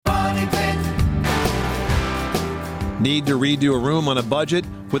Need to redo a room on a budget?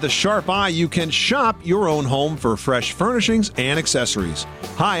 With a sharp eye, you can shop your own home for fresh furnishings and accessories.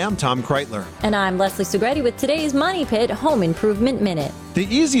 Hi, I'm Tom Kreitler. And I'm Leslie Segretti with today's Money Pit Home Improvement Minute. The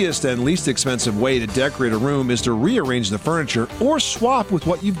easiest and least expensive way to decorate a room is to rearrange the furniture or swap with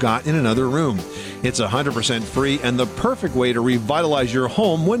what you've got in another room. It's 100% free and the perfect way to revitalize your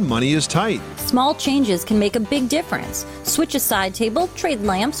home when money is tight. Small changes can make a big difference. Switch a side table, trade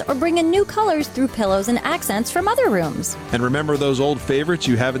lamps, or bring in new colors through pillows and accents from other rooms. And remember those old favorites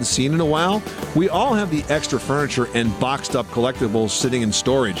you haven't seen in a while? We all have the extra furniture and boxed up collectibles sitting in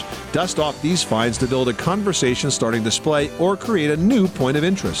storage. Dust off these finds to build a conversation-starting display or create a new point of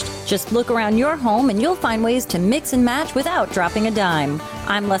interest. Just look around your home and you'll find ways to mix and match without dropping a dime.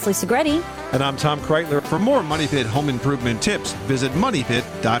 I'm Leslie Segretti. And I'm Tom Kreitler. For more Money Pit home improvement tips, visit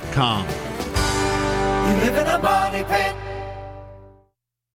MoneyPit.com. You live in a money pit.